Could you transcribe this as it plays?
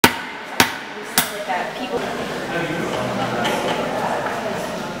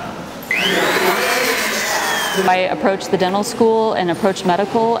I approached the dental school and approached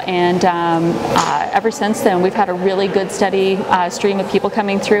medical, and ever since then we've had a really good steady stream of people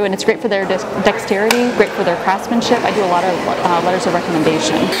coming through, and it's great for their dexterity, great for their craftsmanship. I do a lot of letters of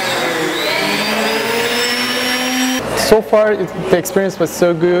recommendation. So far the experience was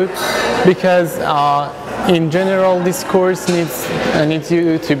so good because in general this course needs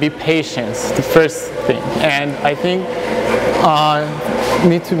you to be patient, the first thing, and I think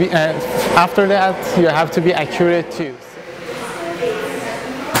after that you have to be accurate too.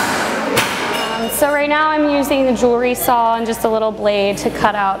 So right now I'm using the jewelry saw and just a little blade to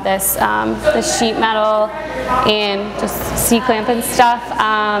cut out this sheet metal and just C-clamp and stuff.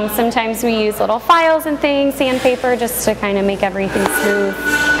 Sometimes we use little files and things, sandpaper, just to kind of make everything smooth.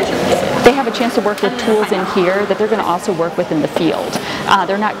 They have a chance to work with tools in here that they're going to also work with in the field.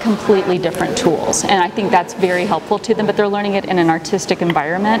 They're not completely different tools, and I think that's very helpful to them, but they're learning it in an artistic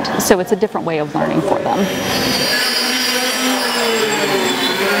environment, so it's a different way of learning for them.